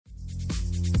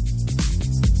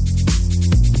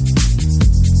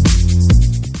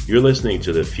You're listening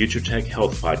to the Future Tech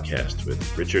Health Podcast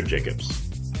with Richard Jacobs.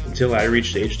 Until I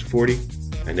reached age 40,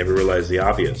 I never realized the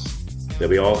obvious, that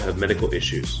we all have medical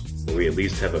issues, or we at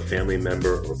least have a family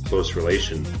member or close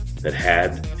relation that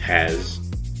had, has,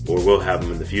 or will have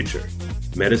them in the future.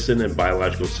 Medicine and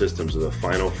biological systems are the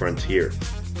final frontier.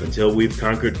 Until we've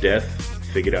conquered death,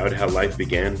 figured out how life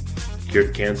began,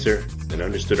 cured cancer, and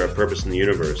understood our purpose in the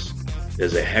universe,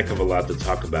 there's a heck of a lot to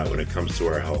talk about when it comes to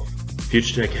our health.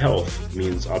 Future Tech Health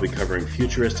means I'll be covering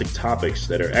futuristic topics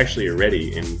that are actually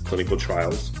already in clinical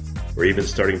trials, or even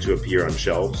starting to appear on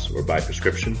shelves or by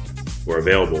prescription, or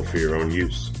available for your own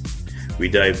use. We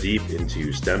dive deep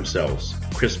into stem cells,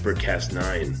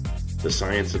 CRISPR-Cas9, the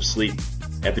science of sleep,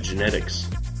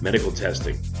 epigenetics, medical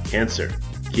testing, cancer,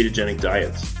 ketogenic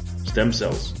diets, stem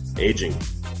cells, aging,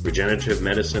 regenerative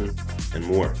medicine, and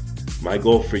more. My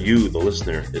goal for you, the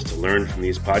listener, is to learn from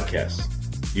these podcasts.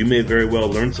 You may very well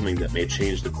learn something that may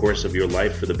change the course of your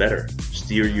life for the better,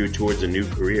 steer you towards a new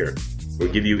career, or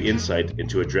give you insight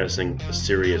into addressing a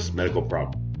serious medical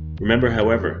problem. Remember,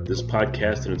 however, this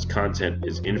podcast and its content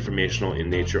is informational in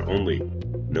nature only.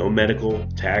 No medical,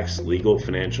 tax, legal,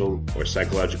 financial, or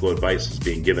psychological advice is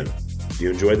being given. If you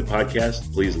enjoy the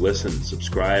podcast, please listen,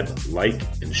 subscribe, like,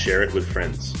 and share it with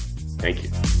friends. Thank you.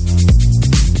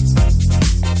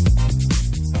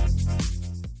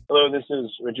 Hello, this is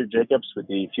Richard Jacobs with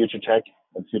the Future Tech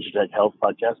and Future Tech Health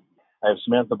Podcast. I have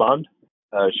Samantha Bond.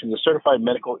 She's a certified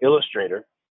medical illustrator,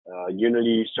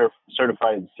 Unity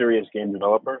certified serious game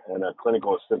developer, and a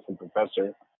clinical assistant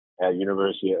professor at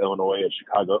University of Illinois at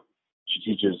Chicago. She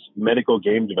teaches medical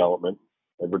game development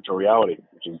and virtual reality,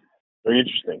 which is very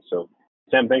interesting. So,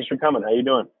 Sam, thanks for coming. How you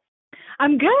doing?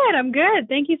 I'm good.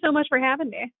 Thank you so much for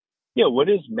having me. Yeah, what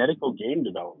is medical game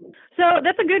development? So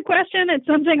that's a good question. It's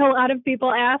something a lot of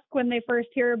people ask when they first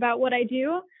hear about what I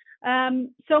do.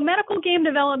 So medical game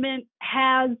development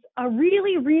has a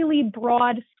really, really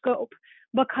broad scope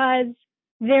because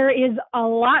there is a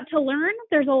lot to learn.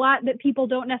 There's a lot that people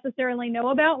don't necessarily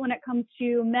know about when it comes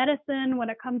to medicine, when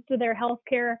it comes to their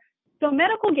healthcare. So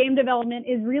medical game development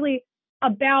is really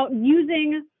about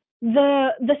using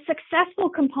the successful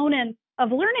components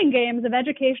of learning games, of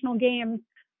educational games,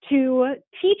 to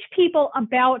teach people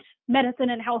about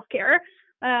medicine and healthcare.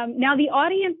 Now, the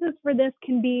audiences for this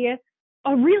can be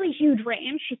a really huge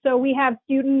range. So we have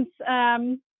students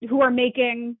who are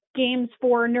making games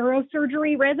for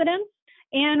neurosurgery residents,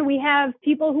 and we have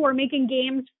people who are making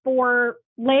games for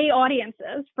lay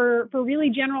audiences, for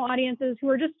really general audiences who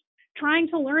are just trying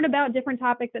to learn about different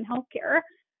topics in healthcare.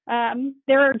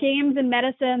 There are games in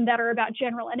medicine that are about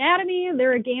general anatomy.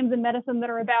 There are games in medicine that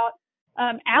are about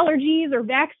allergies or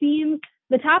vaccines.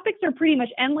 The topics are pretty much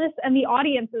endless, and the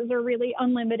audiences are really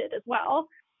unlimited as well.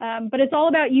 But it's all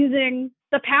about using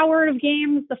the power of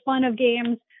games, the fun of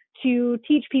games, to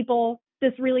teach people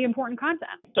this really important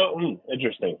content. So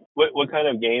interesting. What kind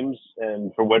of games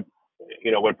and for what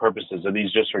purposes? Are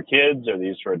these just for kids? Are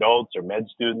these for adults or med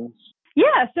students?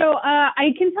 Yeah, so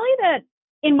I can tell you that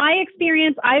in my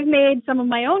experience, I've made some of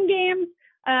my own games.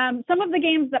 Some of the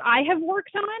games that I have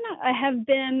worked on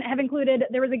have included,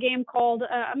 there was a game called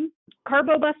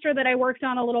Carbo Buster that I worked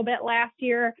on a little bit last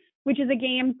year, which is a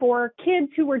game for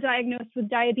kids who were diagnosed with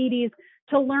diabetes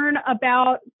to learn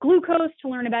about glucose, to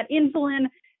learn about insulin,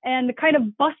 and kind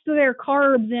of bust their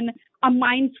carbs in a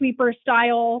Minesweeper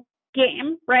style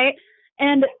game, right?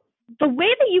 And the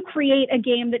way that you create a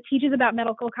game that teaches about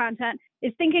medical content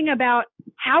is thinking about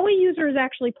how a user is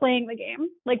actually playing the game,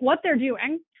 like what they're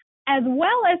doing, as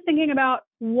well as thinking about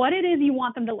what it is you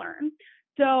want them to learn.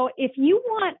 So if you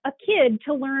want a kid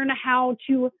to learn how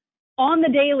to, on the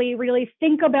daily, really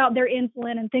think about their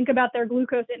insulin and think about their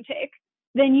glucose intake,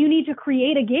 then you need to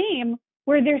create a game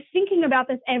where they're thinking about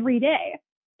this every day.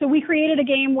 So we created a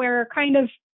game where kind of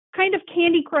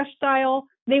Candy Crush style,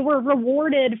 they were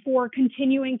rewarded for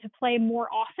continuing to play more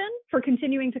often, for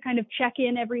continuing to kind of check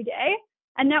in every day.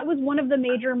 And that was one of the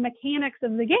major mechanics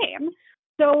of the game.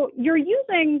 So you're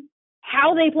using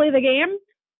how they play the game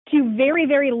to very,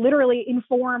 very literally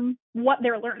inform what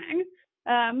they're learning.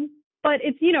 But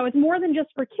it's more than just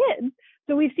for kids.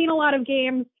 So we've seen a lot of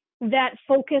games that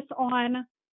focus on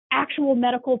actual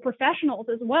medical professionals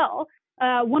as well.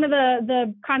 One of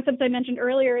the concepts I mentioned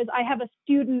earlier is I have a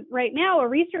student right now, a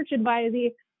research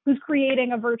advisee, who's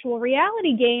creating a virtual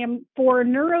reality game for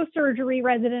neurosurgery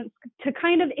residents to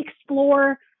kind of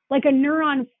explore like a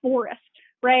neuron forest,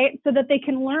 right? So that they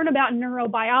can learn about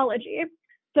neurobiology.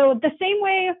 So the same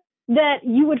way that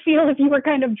you would feel if you were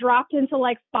kind of dropped into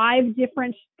like 5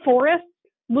 different forests,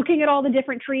 looking at all the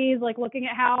different trees, like looking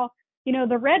at how,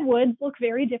 the redwoods look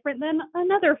very different than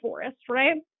another forest,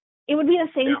 right? It would be the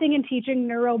same thing in teaching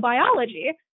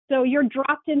neurobiology. So you're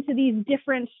dropped into these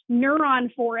different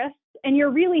neuron forests, and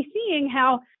you're really seeing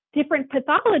how different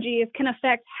pathologies can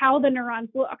affect how the neurons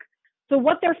look. So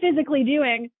what they're physically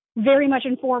doing very much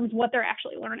informs what they're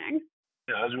actually learning.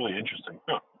 Yeah, that's really interesting.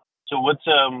 Huh. So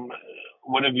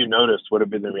what have you noticed? What have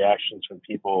been the reactions from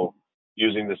people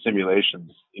using the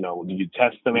simulations? Do you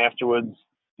test them afterwards?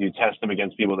 Do you test them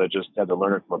against people that just had to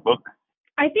learn it from a book?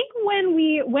 I think when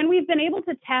we've been able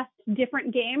to test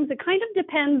different games, it kind of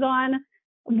depends on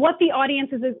what the audience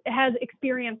has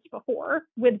experienced before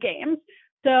with games.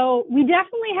 So we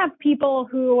definitely have people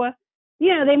who,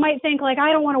 they might think like,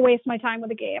 I don't want to waste my time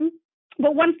with a game.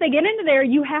 But once they get into there,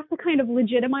 you have to kind of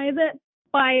legitimize it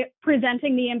by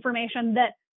presenting the information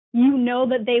that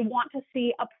that they want to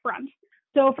see up front.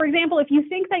 So for example, if you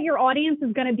think that your audience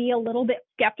is going to be a little bit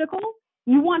skeptical,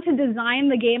 you want to design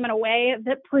the game in a way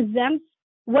that presents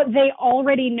what they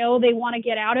already know they want to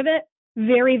get out of it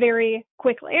very, very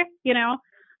quickly,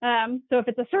 So if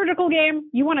it's a surgical game,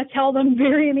 you want to tell them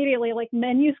very immediately, like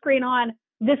menu screen on,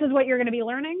 this is what you're going to be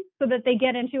learning, so that they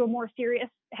get into a more serious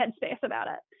headspace about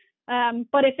it.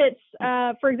 But if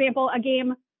it's, for example, a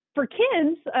game for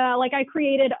kids, like I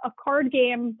created a card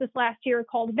game this last year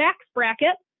called Vax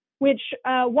Bracket, which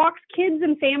walks kids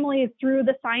and families through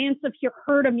the science of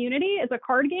herd immunity as a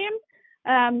card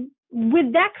game.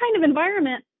 With that kind of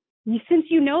environment, since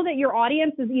you know that your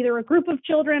audience is either a group of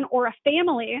children or a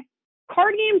family,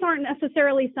 card games aren't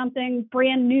necessarily something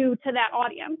brand new to that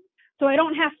audience. So I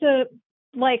don't have to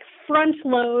front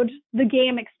load the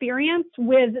game experience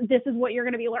with this is what you're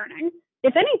going to be learning.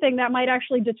 If anything, that might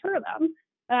actually deter them.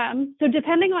 So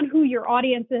depending on who your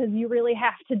audience is, you really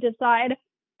have to decide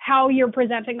how you're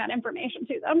presenting that information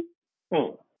to them.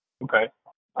 Okay.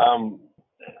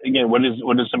 Again, what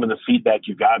is some of the feedback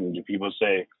you've gotten? Do people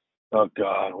say, "Oh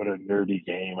God, what a nerdy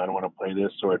game! I don't want to play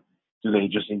this," or do they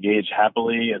just engage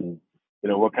happily? And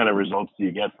what kind of results do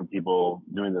you get from people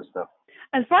doing this stuff?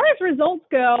 As far as results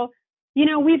go,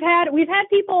 we've had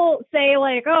people say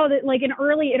in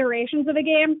early iterations of a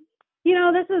game,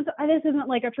 this isn't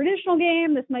like a traditional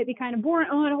game. This might be kind of boring.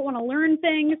 Oh, I don't want to learn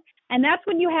things. And that's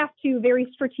when you have to very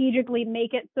strategically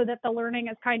make it so that the learning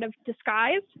is kind of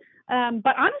disguised.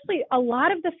 But honestly, a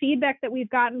lot of the feedback that we've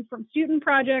gotten from student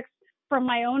projects, from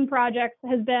my own projects,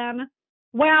 has been,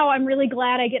 wow, I'm really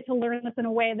glad I get to learn this in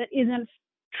a way that isn't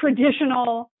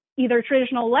either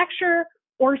traditional lecture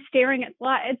or staring at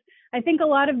slides. I think a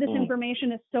lot of this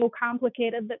information is so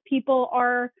complicated that people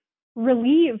are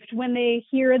relieved when they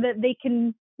hear that they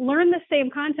can learn the same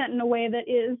content in a way that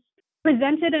is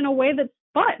presented in a way that's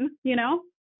fun,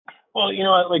 Well,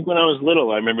 like when I was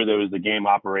little, I remember there was the game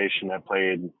Operation I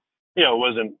played. It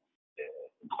wasn't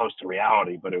close to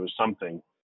reality, but it was something.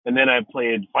 And then I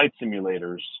played flight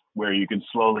simulators where you could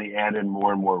slowly add in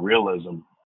more and more realism.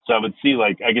 So I would see,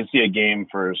 I could see a game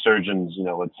for surgeons,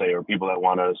 let's say, or people that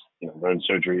want to, learn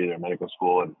surgery or medical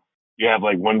school. And you have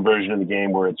one version of the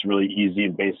game where it's really easy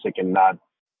and basic and not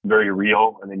very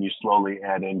real. And then you slowly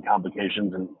add in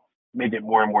complications and make it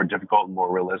more and more difficult and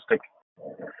more realistic.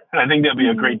 And I think that'd be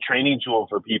a great training tool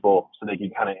for people so they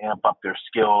can kind of amp up their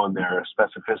skill and their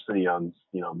specificity on,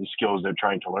 the skills they're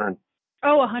trying to learn.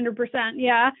 Oh, 100%.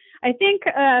 Yeah. I think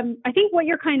what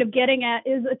you're kind of getting at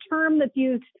is a term that's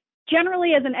used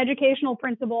generally as an educational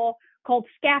principle called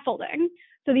scaffolding.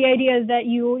 So the idea is that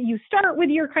you start with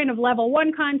your kind of level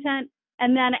 1 content,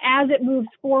 and then as it moves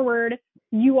forward,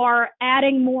 you are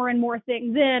adding more and more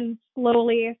things in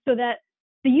slowly so that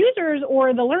the users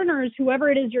or the learners,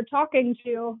 whoever it is you're talking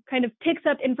to, kind of picks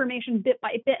up information bit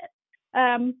by bit.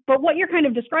 But what you're kind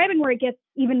of describing, where it gets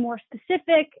even more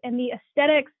specific and the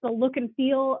aesthetics, the look and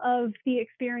feel of the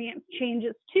experience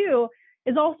changes too,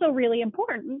 is also really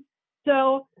important.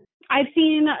 So I've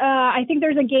seen, I think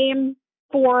there's a game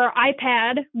for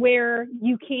iPad where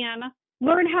you can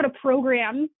learn how to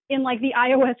program in the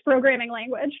iOS programming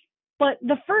language. But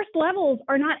the first levels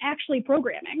are not actually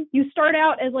programming. You start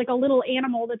out as a little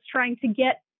animal that's trying to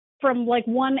get from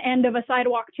one end of a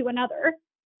sidewalk to another.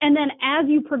 And then as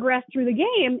you progress through the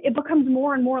game, it becomes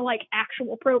more and more like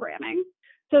actual programming.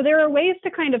 So there are ways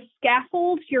to kind of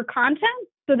scaffold your content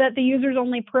so that the user's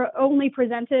only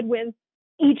presented with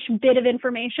each bit of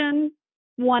information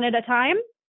one at a time.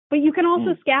 But you can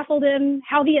also scaffold in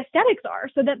how the aesthetics are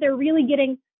so that they're really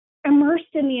getting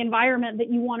immersed in the environment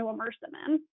that you want to immerse them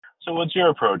in. So what's your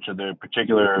approach? Are there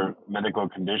particular medical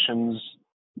conditions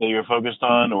that you're focused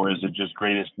on, or is it just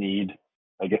greatest need?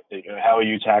 How are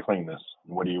you tackling this?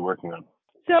 What are you working on?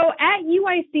 So at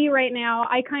UIC right now,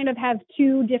 I kind of have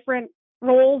two different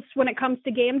roles when it comes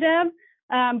to game dev.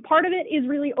 Part of it is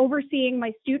really overseeing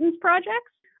my students'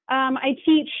 projects. I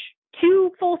teach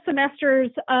 2 full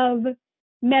semesters of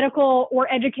medical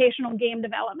or educational game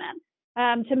development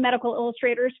to medical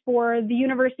illustrators for the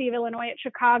University of Illinois at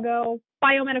Chicago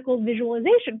Biomedical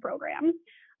Visualization Program.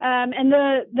 And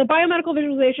the Biomedical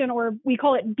Visualization, or we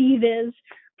call it BViz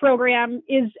program,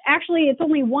 is actually, it's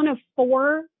only one of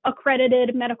 4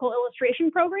 accredited medical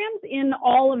illustration programs in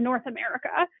all of North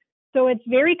America. So it's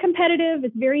very competitive,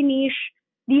 it's very niche.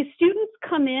 These students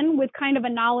come in with kind of a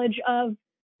knowledge of,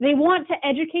 they want to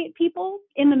educate people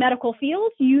in the medical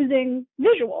field using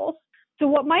visuals. So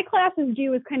what my classes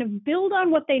do is kind of build on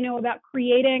what they know about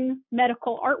creating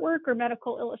medical artwork or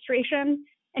medical illustration,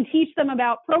 and teach them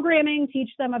about programming, teach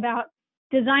them about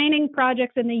designing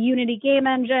projects in the Unity game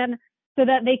engine so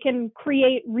that they can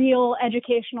create real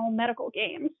educational medical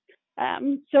games.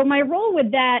 So my role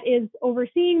with that is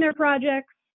overseeing their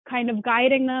projects, kind of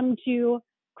guiding them to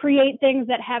create things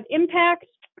that have impact,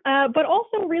 but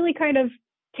also really kind of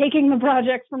taking the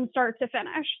project from start to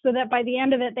finish so that by the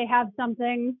end of it, they have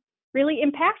something really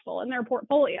impactful in their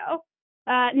portfolio.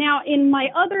 Now, in my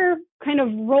other kind of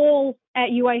role at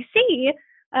UIC,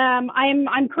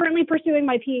 I'm currently pursuing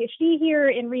my PhD here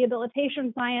in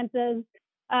rehabilitation sciences,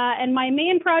 and my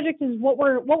main project is what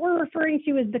we're referring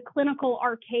to as the clinical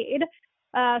arcade.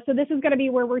 So this is going to be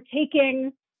where we're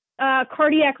taking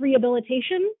cardiac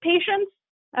rehabilitation patients,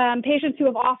 patients who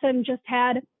have often just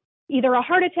had either a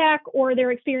heart attack or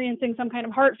they're experiencing some kind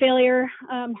of heart failure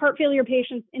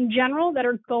patients in general that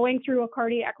are going through a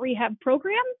cardiac rehab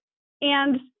program.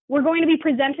 And we're going to be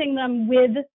presenting them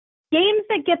with games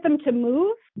that get them to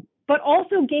move, but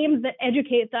also games that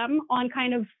educate them on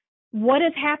kind of what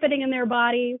is happening in their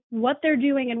body, what they're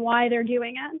doing, and why they're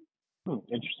doing it.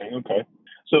 Interesting. Okay.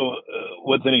 So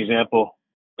what's an example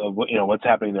of what's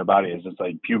happening in their body? Is this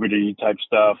like puberty type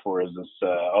stuff, or is this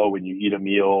when you eat a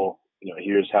meal,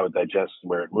 here's how it digests and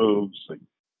where it moves? Like,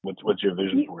 what's your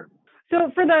vision for it?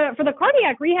 So for the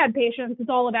cardiac rehab patients, it's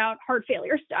all about heart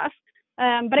failure stuff.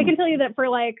 But I can tell you that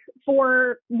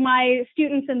for my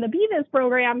students in the BViz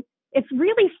program, it's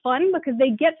really fun because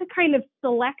they get to kind of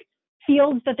select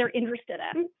fields that they're interested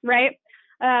in, right?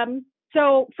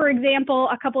 So for example,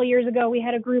 a couple of years ago, we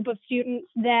had a group of students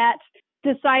that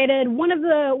decided one of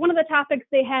the topics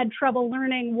they had trouble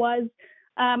learning was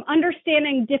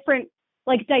understanding different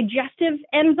like digestive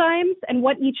enzymes and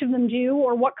what each of them do,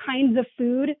 or what kinds of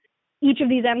food each of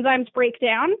these enzymes break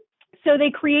down. So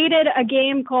they created a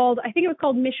game called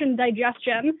Mission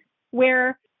Digestion,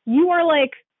 where you are like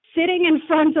sitting in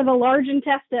front of a large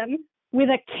intestine with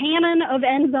a cannon of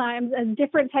enzymes as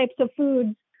different types of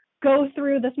foods go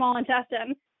through the small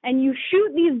intestine, and you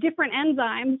shoot these different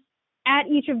enzymes at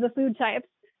each of the food types.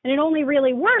 And it only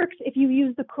really works if you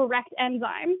use the correct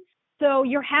enzyme. So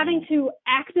you're having to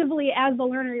actively, as the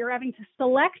learner, you're having to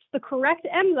select the correct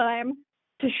enzyme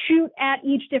to shoot at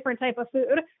each different type of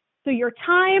food. So you're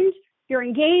timed, you're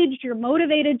engaged, you're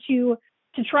motivated to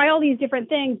try all these different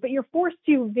things, but you're forced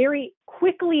to very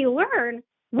quickly learn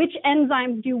which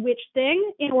enzymes do which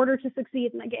thing in order to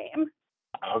succeed in the game.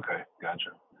 Okay,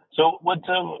 gotcha. So what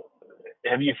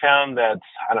have you found that,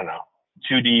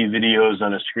 2D videos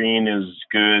on a screen is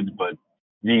good, but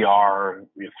VR,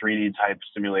 3D type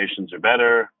simulations are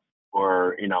better?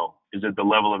 Or, is it the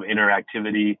level of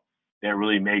interactivity that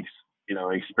really makes,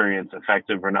 experience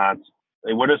effective or not?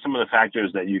 Like, what are some of the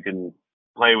factors that you can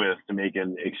play with to make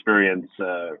an experience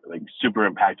super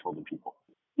impactful to people?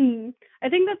 I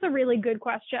think that's a really good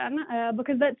question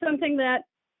because that's something that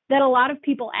a lot of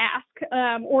people ask,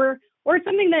 or it's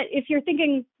something that if you're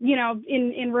thinking,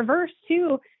 in reverse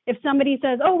too, if somebody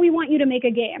says, oh, we want you to make a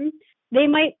game, they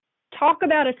might talk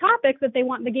about a topic that they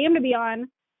want the game to be on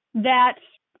that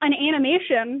an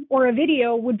animation or a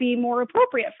video would be more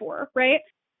appropriate for, right?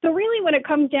 So really when it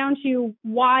comes down to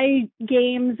why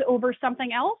games over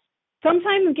something else,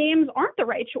 sometimes games aren't the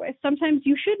right choice. Sometimes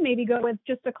you should maybe go with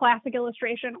just a classic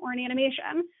illustration or an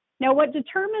animation. Now, what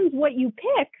determines what you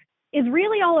pick is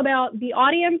really all about the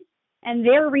audience and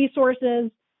their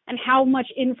resources and how much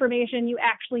information you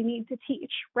actually need to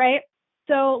teach, right?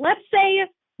 So let's say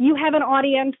you have an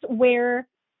audience where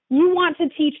you want to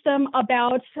teach them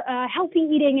about healthy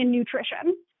eating and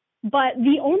nutrition, but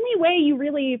the only way you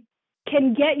really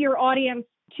can get your audience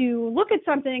to look at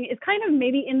something is kind of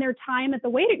maybe in their time at the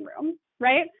waiting room,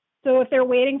 right? So if they're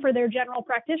waiting for their general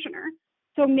practitioner.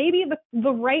 So maybe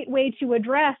the right way to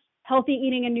address healthy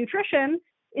eating and nutrition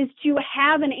is to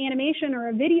have an animation or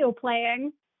a video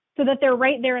playing so that they're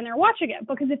right there and they're watching it.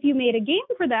 Because if you made a game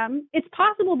for them, it's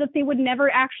possible that they would never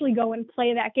actually go and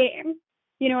play that game.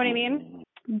 You know what I mean?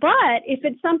 But if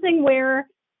it's something where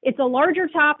it's a larger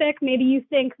topic, maybe you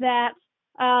think that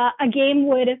a game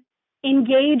would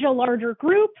engage a larger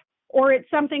group, or it's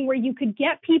something where you could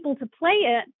get people to play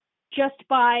it just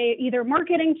by either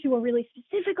marketing to a really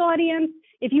specific audience.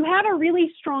 If you have a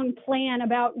really strong plan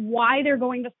about why they're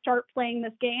going to start playing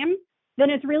this game, then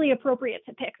it's really appropriate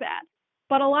to pick that.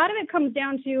 But a lot of it comes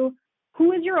down to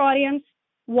who is your audience,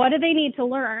 what do they need to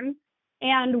learn,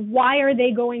 and why are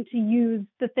they going to use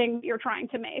the thing you're trying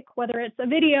to make, whether it's a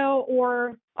video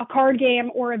or a card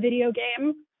game or a video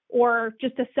game or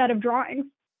just a set of drawings.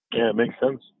 Yeah, it makes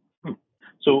sense.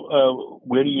 So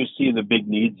where do you see the big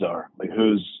needs are? Like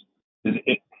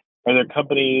are there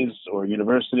companies or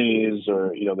universities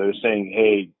or, they're saying,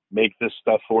 hey, make this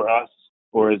stuff for us?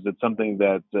 Or is it something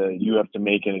that you have to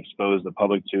make and expose the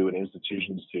public to and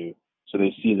institutions to so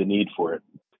they see the need for it?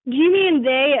 Do you mean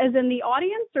they as in the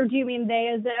audience, or do you mean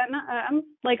they as in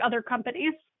like other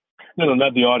companies? No,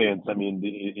 not the audience. I mean,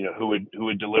 who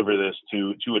would deliver this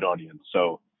to an audience?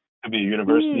 So it could be a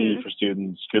university for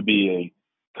students, could be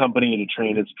a company to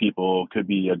train its people, could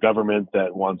be a government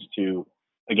that wants to,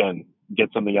 again, get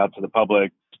something out to the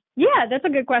public. Yeah, that's a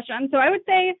good question. So I would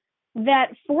say that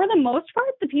for the most part,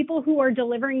 the people who are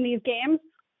delivering these games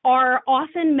are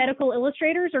often medical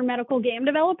illustrators or medical game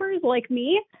developers like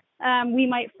me. We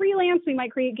might freelance, we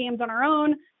might create games on our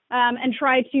own and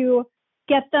try to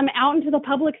get them out into the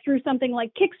public through something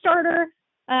like Kickstarter.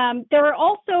 There are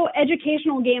also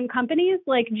educational game companies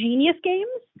like Genius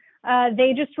Games.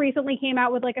 They just recently came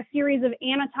out with like a series of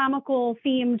anatomical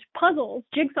themed puzzles,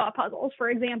 jigsaw puzzles, for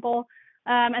example.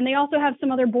 And they also have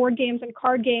some other board games and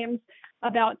card games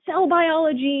about cell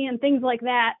biology and things like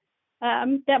that,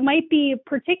 that might be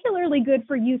particularly good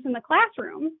for use in the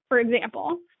classroom, for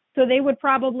example. So they would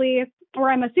probably,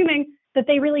 or I'm assuming that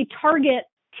they really target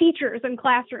teachers and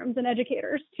classrooms and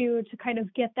educators to kind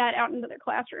of get that out into their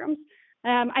classrooms.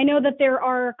 I know that there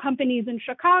are companies in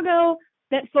Chicago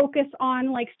that focus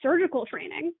on like surgical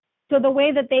training. So the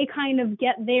way that they kind of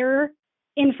get their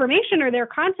information or their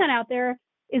content out there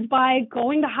is by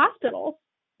going to hospitals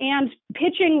and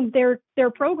pitching their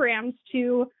programs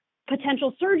to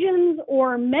potential surgeons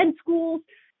or med schools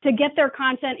to get their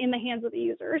content in the hands of the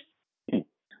users.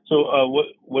 So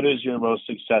what is your most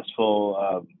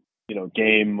successful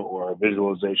game or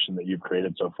visualization that you've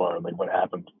created so far? Like what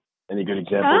happened? Any good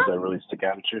examples that really stick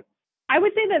out at you? I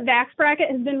would say that Vax Bracket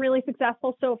has been really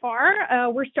successful so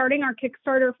far. We're starting our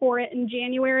Kickstarter for it in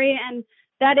January, and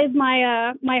that is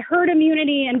my herd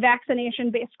immunity and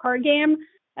vaccination-based card game.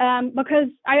 Because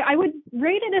I would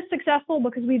rate it as successful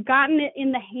because we've gotten it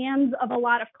in the hands of a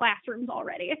lot of classrooms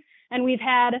already. And we've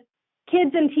had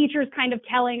kids and teachers kind of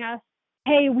telling us,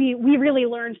 hey, we really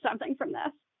learned something from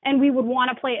this and we would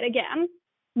want to play it again.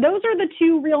 Those are the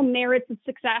two real merits of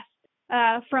success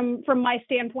from my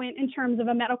standpoint in terms of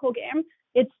a medical game.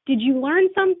 It's, did you learn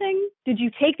something? Did you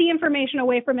take the information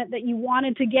away from it that you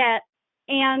wanted to get?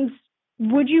 And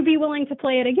would you be willing to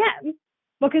play it again?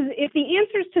 Because if the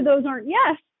answers to those aren't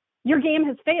yes, your game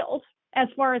has failed as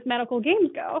far as medical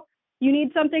games go. You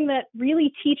need something that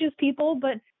really teaches people,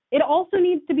 but it also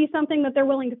needs to be something that they're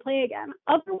willing to play again.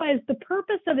 Otherwise, the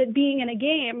purpose of it being in a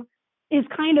game is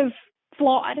kind of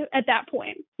flawed at that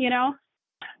point, Yeah,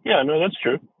 no, that's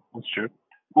true. That's true.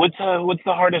 What's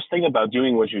the hardest thing about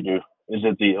doing what you do? Is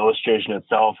it the illustration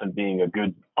itself and being a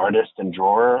good artist and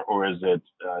drawer, or is it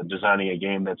designing a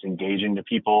game that's engaging to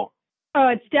people? Oh,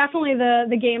 it's definitely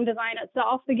the game design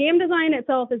itself. The game design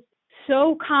itself is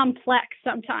so complex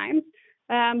sometimes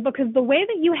because the way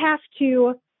that you have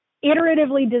to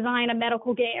iteratively design a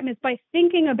medical game is by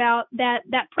thinking about that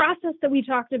process that we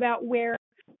talked about where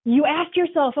you ask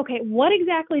yourself, okay, what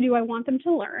exactly do I want them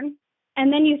to learn?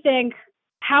 And then you think,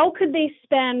 how could they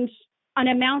spend an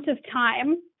amount of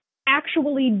time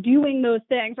actually doing those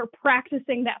things or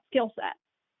practicing that skill set?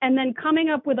 And then coming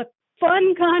up with a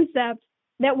fun concept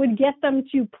that would get them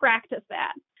to practice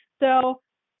that. So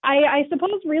I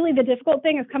suppose really the difficult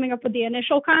thing is coming up with the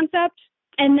initial concept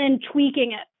and then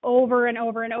tweaking it over and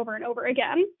over and over and over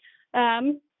again.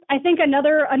 I think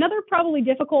another probably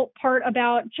difficult part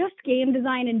about just game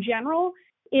design in general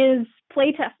is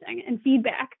playtesting and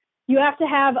feedback. You have to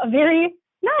have a very,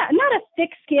 not a thick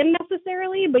skin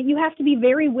necessarily, but you have to be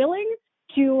very willing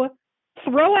to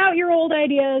throw out your old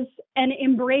ideas and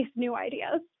embrace new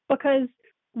ideas, because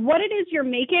what it is you're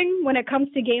making when it comes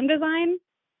to game design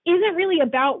isn't really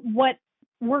about what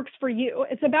works for you.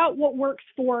 It's about what works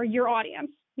for your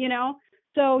audience,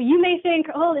 So you may think,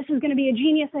 oh, this is going to be a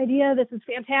genius idea. This is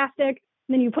fantastic. And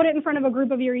then you put it in front of a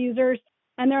group of your users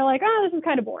and they're like, oh, this is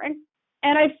kind of boring.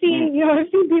 And I've seen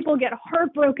people get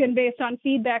heartbroken based on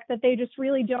feedback that they just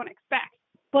really don't expect.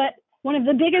 But one of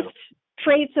the biggest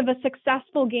traits of a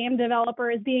successful game developer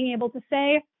is being able to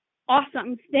say,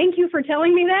 awesome, thank you for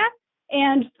telling me that,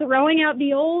 and throwing out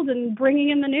the old and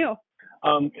bringing in the new.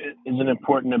 Is it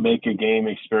important to make a game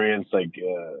experience like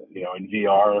in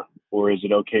VR, or is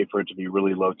it okay for it to be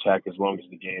really low tech as long as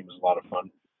the game is a lot of fun?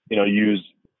 Use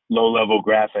low level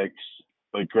graphics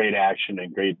but great action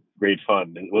and great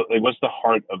fun. Like, what's the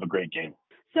heart of a great game?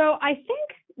 So I think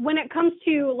when it comes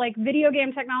to like video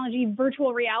game technology,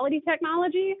 virtual reality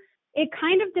technology, it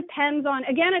kind of depends on,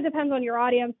 again, it depends on your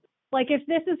audience. Like if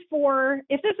this is for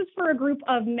a group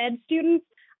of med students,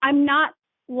 I'm not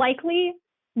likely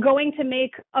going to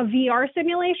make a VR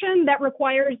simulation that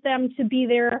requires them to be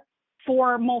there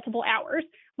for multiple hours.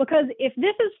 Because if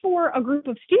this is for a group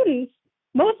of students,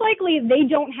 most likely they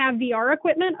don't have VR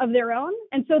equipment of their own.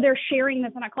 And so they're sharing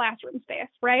this in a classroom space,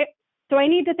 right? So I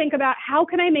need to think about how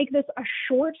can I make this a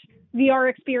short VR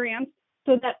experience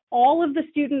so that all of the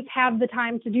students have the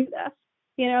time to do this,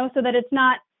 so that it's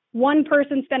not one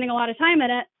person spending a lot of time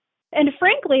in it. And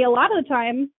frankly, a lot of the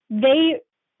time, med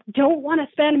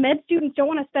students don't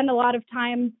want to spend a lot of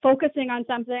time focusing on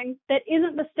something that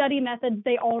isn't the study methods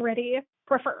they already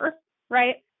prefer,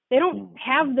 right? They don't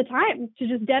have the time to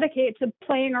just dedicate to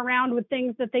playing around with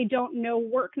things that they don't know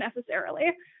work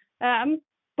necessarily.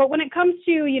 But when it comes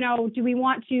to, do we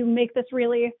want to make this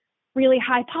really, really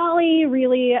high poly,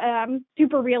 really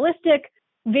super realistic,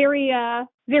 very,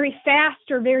 very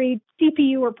fast or very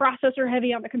CPU or processor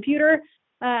heavy on the computer?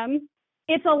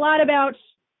 It's a lot about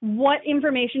what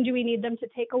information do we need them to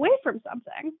take away from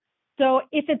something. So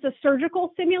if it's a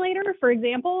surgical simulator, for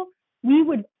example, we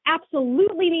would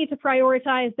absolutely need to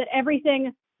prioritize that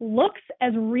everything looks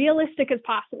as realistic as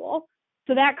possible.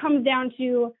 So that comes down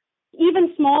to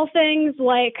even small things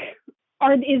like,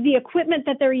 is the equipment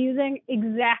that they're using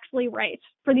exactly right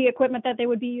for the equipment that they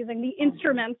would be using, the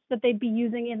instruments that they'd be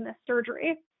using in this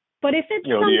surgery. But if it's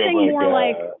something more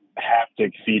like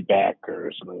haptic feedback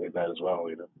or something like that as well,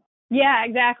 Yeah,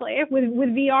 exactly. With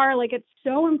VR, like it's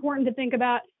so important to think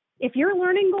about if your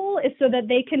learning goal is so that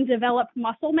they can develop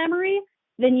muscle memory,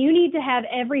 then you need to have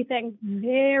everything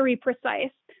very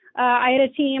precise. I had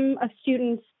a team of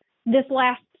students this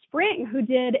last spring who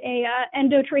did a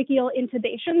endotracheal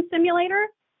intubation simulator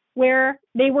where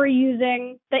they were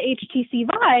using the HTC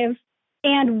Vive,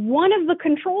 and one of the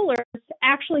controllers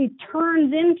actually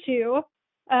turns into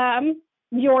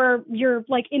your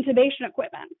like intubation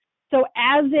equipment. So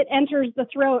as it enters the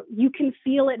throat, you can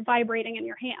feel it vibrating in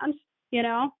your hand,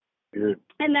 Good.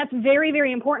 And that's very,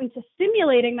 very important to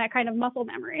stimulating that kind of muscle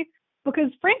memory,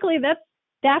 because frankly,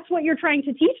 that's what you're trying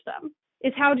to teach them,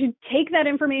 is how to take that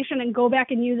information and go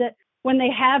back and use it when they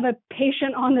have a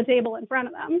patient on the table in front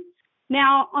of them.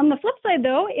 Now, on the flip side,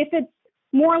 though, if it's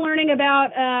more learning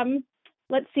about,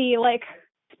 like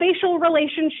spatial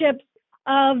relationships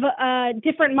of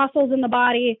different muscles in the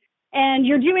body, and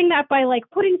you're doing that by like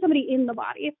putting somebody in the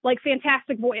body, like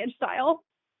Fantastic Voyage style,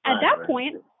 at that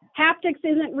point, haptics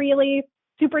isn't really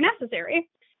super necessary.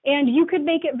 And you could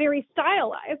make it very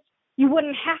stylized. You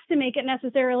wouldn't have to make it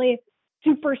necessarily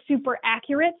super, super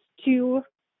accurate to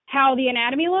how the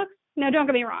anatomy looks. Now, don't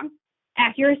get me wrong.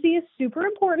 Accuracy is super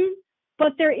important,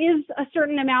 but there is a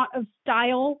certain amount of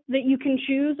style that you can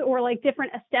choose, or like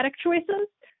different aesthetic choices.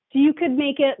 So you could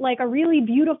make it like a really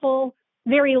beautiful,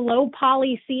 very low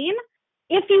poly scene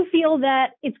if you feel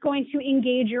that it's going to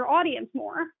engage your audience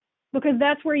more, because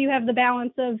that's where you have the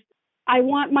balance of, I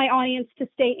want my audience to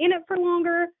stay in it for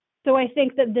longer. So I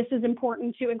think that this is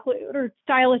important to include, or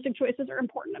stylistic choices are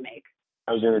important to make.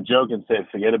 I was going to joke and say,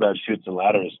 forget about Chutes and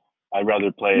Ladders. I'd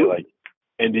rather play like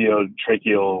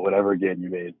endotracheal, whatever game you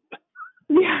made.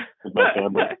 Yeah. With my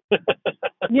family.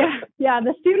 Yeah.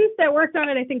 The students that worked on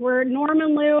it, I think, were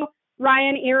Norman Liu,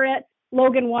 Ryan Ehret,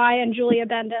 Logan Y, and Julia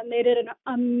Benden. They did an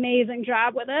amazing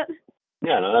job with it.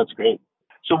 Yeah, no, that's great.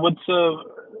 So what's,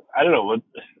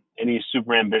 any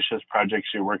super ambitious projects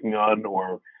you're working on,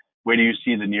 or where do you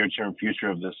see the near-term future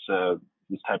of this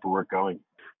type of work going?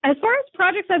 As far as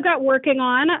projects I've got working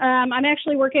on, I'm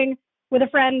actually working with a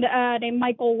friend named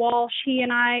Michael Walsh. He's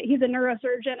a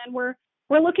neurosurgeon, and we're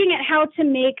looking at how to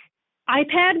make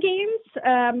iPad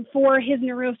games for his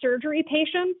neurosurgery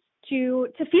patients to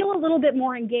feel a little bit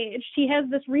more engaged. He has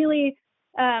this really,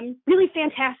 really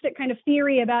fantastic kind of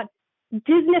theory about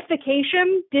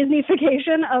Disneyfication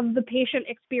of the patient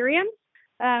experience.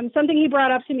 Something he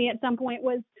brought up to me at some point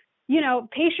was,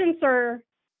 patients are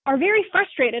very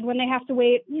frustrated when they have to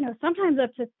wait, sometimes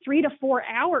up to 3 to 4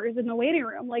 hours in the waiting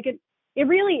room. Like it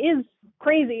really is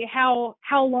crazy how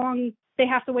long they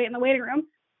have to wait in the waiting room.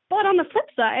 But on the flip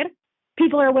side,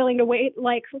 people are willing to wait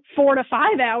like 4 to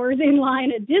 5 hours in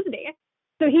line at Disney.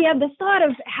 So he had this thought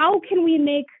of, how can we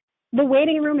make the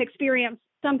waiting room experience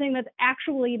something that's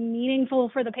actually meaningful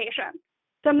for the patient?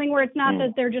 something where it's not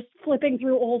that they're just flipping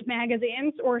through old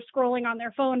magazines or scrolling on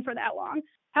their phone for that long.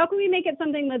 How can we make it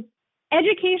something that's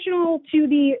educational to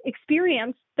the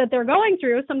experience that they're going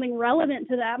through, something relevant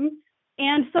to them,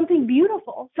 and something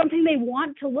beautiful, something they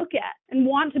want to look at and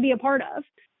want to be a part of?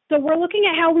 So we're looking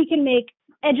at how we can make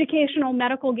educational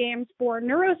medical games for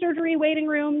neurosurgery waiting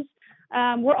rooms.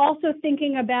 We're also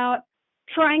thinking about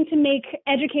trying to make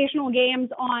educational games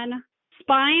on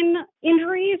spine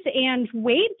injuries and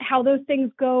weight, how those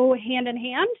things go hand in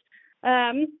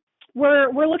hand.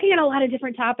 We're looking at a lot of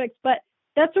different topics, but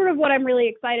that's sort of what I'm really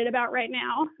excited about right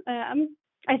now.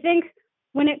 I think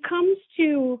when it comes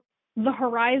to the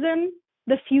horizon,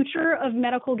 the future of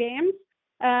medical games,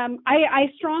 I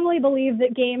strongly believe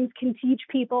that games can teach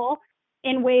people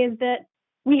in ways that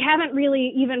we haven't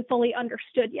really even fully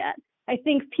understood yet. I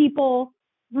think people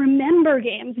remember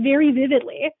games very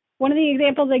vividly. One of the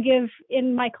examples I give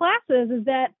in my classes is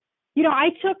that, I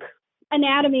took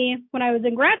anatomy when I was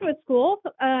in graduate school,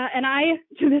 and I,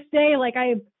 to this day,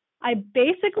 I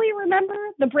basically remember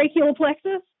the brachial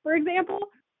plexus, for example,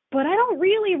 but I don't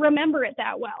really remember it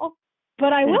that well.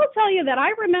 But I will tell you that I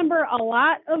remember a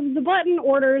lot of the button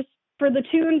orders for the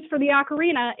tunes for the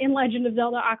ocarina in Legend of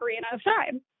Zelda: Ocarina of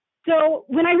Time. So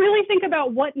when I really think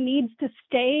about what needs to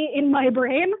stay in my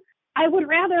brain, I would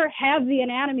rather have the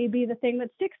anatomy be the thing that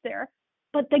sticks there.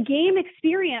 But the game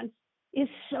experience is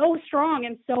so strong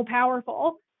and so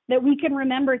powerful that we can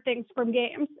remember things from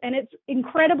games. And it's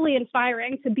incredibly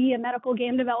inspiring to be a medical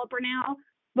game developer now,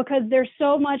 because there's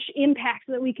so much impact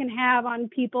that we can have on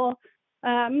people,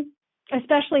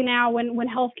 especially now when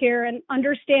healthcare and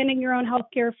understanding your own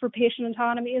healthcare for patient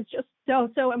autonomy is just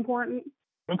so important.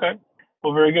 Okay.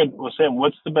 Well, very good. Well, Sam,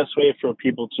 what's the best way for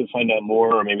people to find out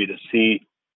more, or maybe to see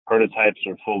prototypes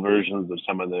or full versions of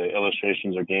some of the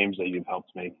illustrations or games that you've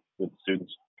helped make with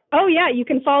students? Oh, yeah. You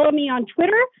can follow me on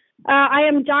Twitter. I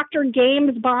am Dr.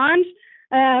 Games Bond.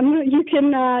 You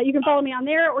can follow me on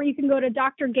there, or you can go to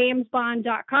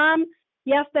drgamesbond.com.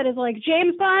 Yes, that is like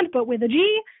James Bond, but with a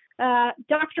G.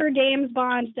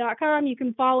 drgamesbond.com. You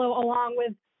can follow along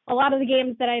with a lot of the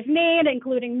games that I've made,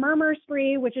 including Murmur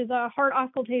Spree, which is a heart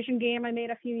auscultation game I made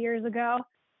a few years ago,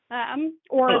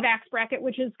 or Vax Bracket,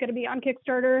 which is going to be on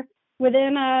Kickstarter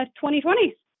within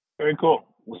 2020. Very cool.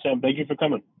 Well, Sam, thank you for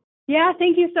coming. Yeah,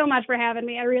 thank you so much for having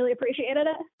me. I really appreciated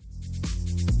it.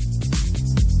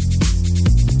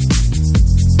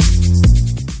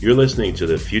 You're listening to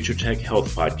the Future Tech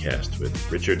Health Podcast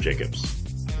with Richard Jacobs.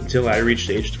 Until I reached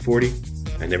age 40,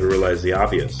 I never realized the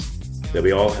obvious, that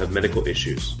we all have medical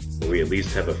issues, or we at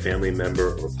least have a family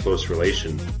member or close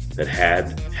relation that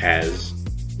has,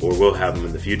 or will have them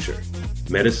in the future.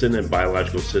 Medicine and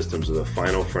biological systems are the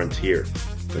final frontier.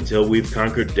 Until we've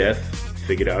conquered death,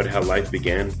 figured out how life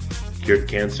began, cured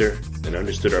cancer, and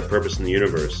understood our purpose in the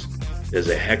universe, there's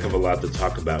a heck of a lot to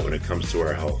talk about when it comes to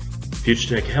our health.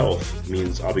 Future Tech Health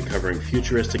means I'll be covering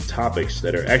futuristic topics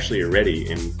that are actually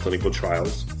already in clinical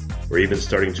trials, or even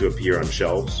starting to appear on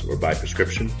shelves or by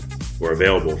prescription, or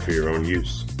available for your own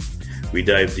use. We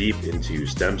dive deep into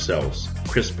stem cells,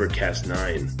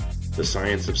 CRISPR-Cas9, the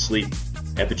science of sleep,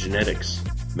 epigenetics,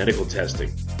 medical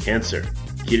testing, cancer,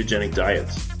 ketogenic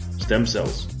diets, stem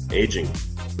cells, aging,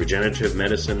 regenerative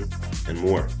medicine, and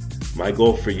more. My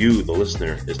goal for you, the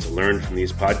listener, is to learn from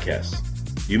these podcasts.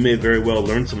 You may very well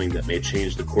learn something that may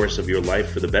change the course of your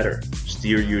life for the better,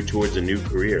 steer you towards a new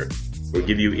career, or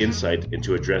give you insight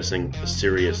into addressing a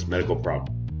serious medical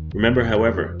problem. Remember,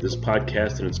 however, this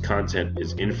podcast and its content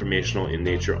is informational in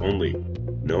nature only.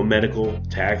 No medical,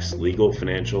 tax, legal,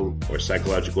 financial, or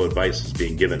psychological advice is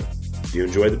being given. If you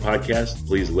enjoy the podcast,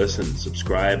 please listen,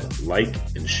 subscribe, like,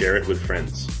 and share it with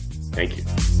friends. Thank you.